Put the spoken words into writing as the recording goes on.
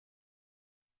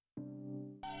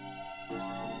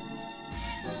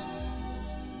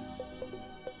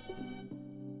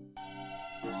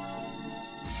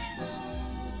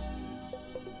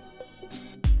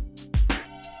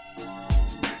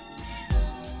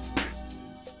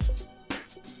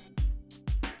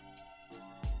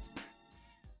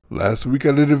Last week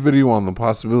I did a video on the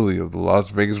possibility of the Las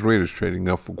Vegas Raiders trading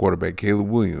up for quarterback Caleb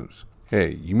Williams.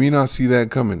 Hey, you may not see that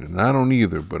coming, and I don't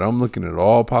either, but I'm looking at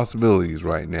all possibilities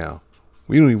right now.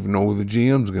 We don't even know who the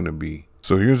GM's going to be.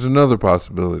 So here's another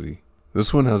possibility.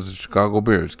 This one has the Chicago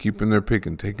Bears keeping their pick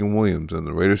and taking Williams, and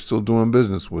the Raiders still doing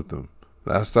business with them.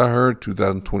 Last I heard,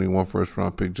 2021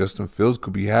 first-round pick Justin Fields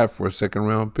could be had for a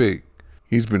second-round pick.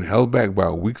 He's been held back by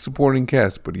a weak supporting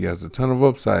cast, but he has a ton of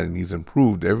upside, and he's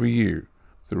improved every year.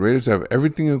 The Raiders have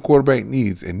everything a quarterback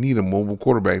needs and need a mobile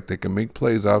quarterback that can make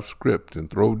plays off script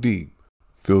and throw deep.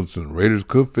 Fields and the Raiders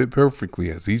could fit perfectly,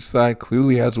 as each side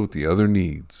clearly has what the other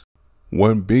needs.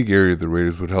 One big area the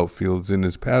Raiders would help Fields in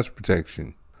is pass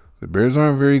protection. The Bears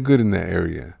aren't very good in that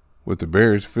area. With the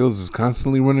Bears, Fields is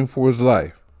constantly running for his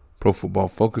life. Pro Football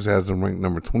Focus has him ranked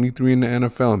number 23 in the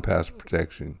NFL in pass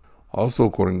protection. Also,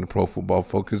 according to Pro Football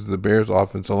Focus, the Bears'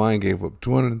 offensive line gave up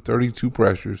 232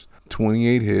 pressures,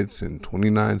 28 hits, and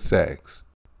 29 sacks.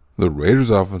 The Raiders'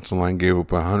 offensive line gave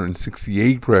up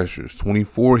 168 pressures,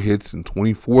 24 hits, and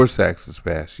 24 sacks this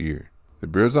past year. The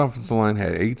Bears' offensive line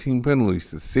had 18 penalties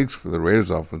to 6 for the Raiders'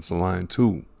 offensive line,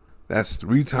 too. That's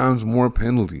 3 times more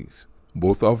penalties.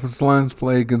 Both offensive lines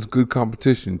play against good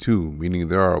competition, too, meaning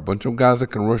there are a bunch of guys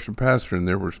that can rush the passer in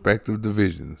their respective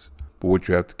divisions. But what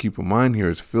you have to keep in mind here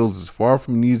is Fields is far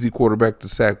from an easy quarterback to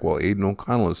sack, while Aiden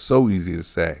O'Connell is so easy to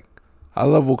sack. I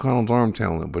love O'Connell's arm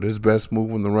talent, but his best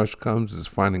move when the rush comes is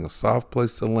finding a soft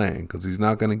place to land, because he's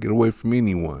not going to get away from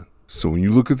anyone. So when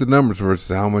you look at the numbers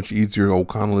versus how much easier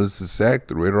O'Connell is to sack,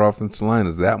 the Raider offensive line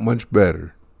is that much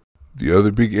better. The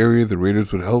other big area the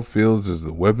Raiders would help Fields is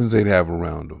the weapons they'd have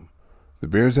around him. The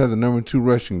Bears had the number 2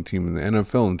 rushing team in the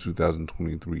NFL in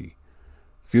 2023.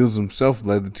 Fields himself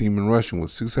led the team in rushing with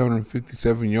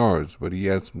 657 yards, but he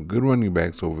had some good running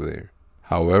backs over there.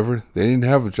 However, they didn't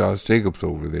have a Josh Jacobs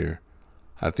over there.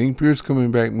 I think Pierce coming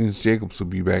back means Jacobs will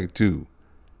be back too.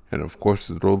 And of course,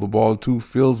 to throw the ball to,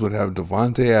 Fields would have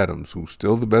Davante Adams, who's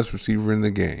still the best receiver in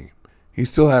the game. He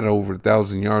still had over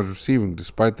 1,000 yards receiving,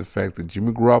 despite the fact that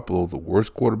Jimmy Garoppolo, the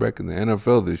worst quarterback in the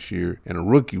NFL this year, and a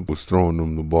rookie, was throwing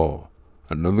him the ball.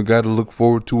 Another guy to look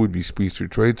forward to would be speedster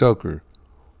Trey Tucker.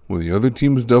 When the other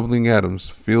team is doubling Adams,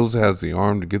 Fields has the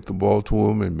arm to get the ball to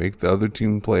him and make the other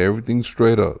team play everything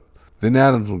straight up. Then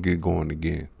Adams will get going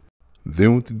again.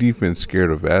 Then with the defense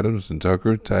scared of Adams and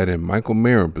Tucker, tight end Michael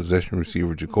Mayer and possession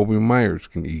receiver Jacoby Myers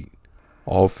can eat.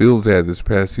 All Fields had this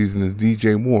past season is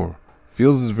DJ Moore.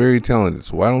 Fields is very talented,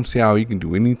 so I don't see how he can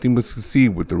do anything but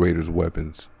succeed with the Raiders'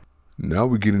 weapons. Now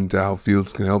we get into how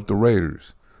Fields can help the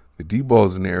Raiders. The deep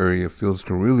balls in the area Fields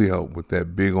can really help with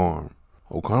that big arm.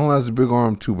 O'Connell has a big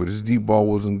arm too, but his deep ball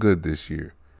wasn't good this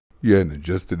year. He had an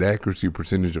adjusted accuracy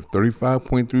percentage of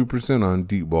 35.3% on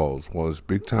deep balls, while his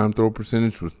big-time throw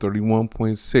percentage was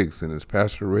 31.6% and his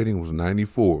passer rating was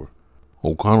 94.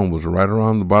 O'Connell was right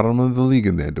around the bottom of the league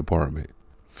in that department.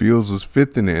 Fields was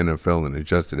 5th in the NFL in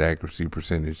adjusted accuracy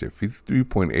percentage at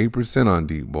 53.8% on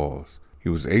deep balls. He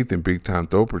was 8th in big-time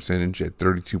throw percentage at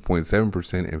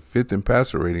 32.7% and 5th in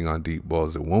passer rating on deep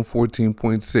balls at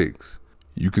 114.6.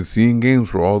 You can see in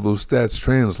games where all those stats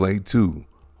translate too.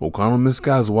 O'Connell missed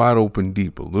guys wide open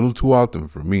deep a little too often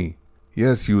for me.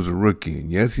 Yes, he was a rookie,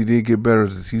 and yes, he did get better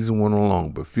as the season went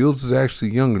along, but Fields is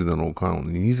actually younger than O'Connell,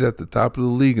 and he's at the top of the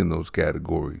league in those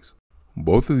categories.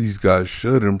 Both of these guys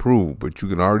should improve, but you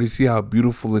can already see how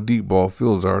beautiful a deep ball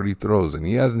Fields already throws, and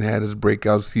he hasn't had his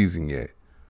breakout season yet.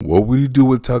 What would he do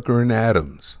with Tucker and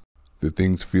Adams? The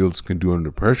things Fields can do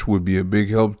under pressure would be a big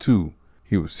help too.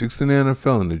 He was 6th in the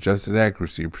NFL in adjusted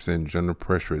accuracy percentage under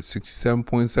pressure at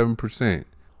 67.7%.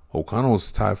 O'Connell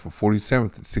was tied for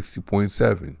 47th at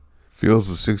 60.7%. Fields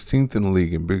was 16th in the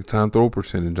league in big-time throw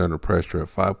percentage under pressure at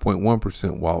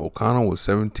 5.1%, while O'Connell was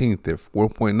 17th at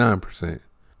 4.9%.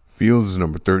 Fields is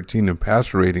number 13 in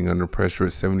passer rating under pressure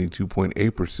at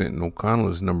 72.8%, and O'Connell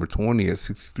is number 20 at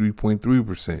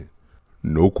 63.3%.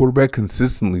 No quarterback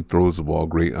consistently throws the ball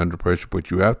great under pressure,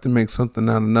 but you have to make something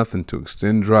out of nothing to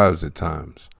extend drives at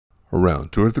times.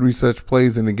 Around 2 or 3 such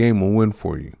plays in a game will win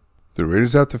for you. The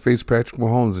Raiders have to face Patrick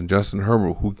Mahomes and Justin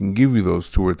Herbert, who can give you those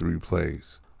 2 or 3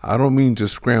 plays. I don't mean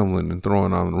just scrambling and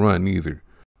throwing on the run either.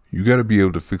 You got to be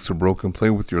able to fix a broken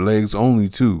play with your legs only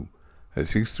too. At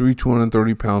 6'3",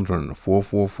 230 pounds running a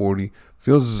 4.4 40,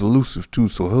 Fields is elusive too,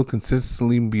 so he'll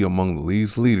consistently be among the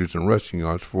league's leaders in rushing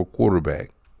yards for a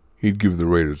quarterback. He'd give the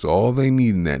Raiders all they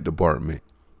need in that department.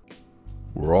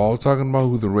 We're all talking about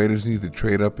who the Raiders need to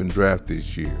trade up and draft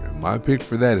this year, and my pick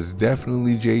for that is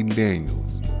definitely Jayden Daniels.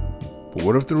 But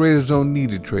what if the Raiders don't need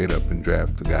to trade up and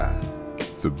draft the guy?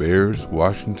 The Bears,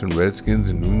 Washington Redskins,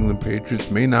 and New England Patriots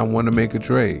may not want to make a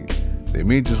trade. They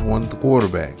may just want the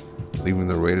quarterback, leaving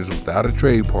the Raiders without a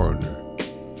trade partner.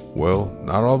 Well,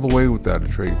 not all the way without a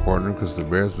trade partner, because the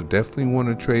Bears would definitely want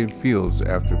to trade Fields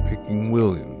after picking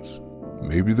Williams.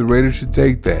 Maybe the Raiders should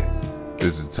take that.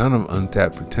 There's a ton of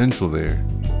untapped potential there.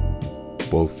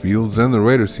 Both Fields and the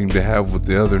Raiders seem to have what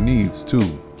the other needs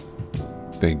too.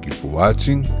 Thank you for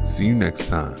watching. See you next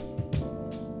time.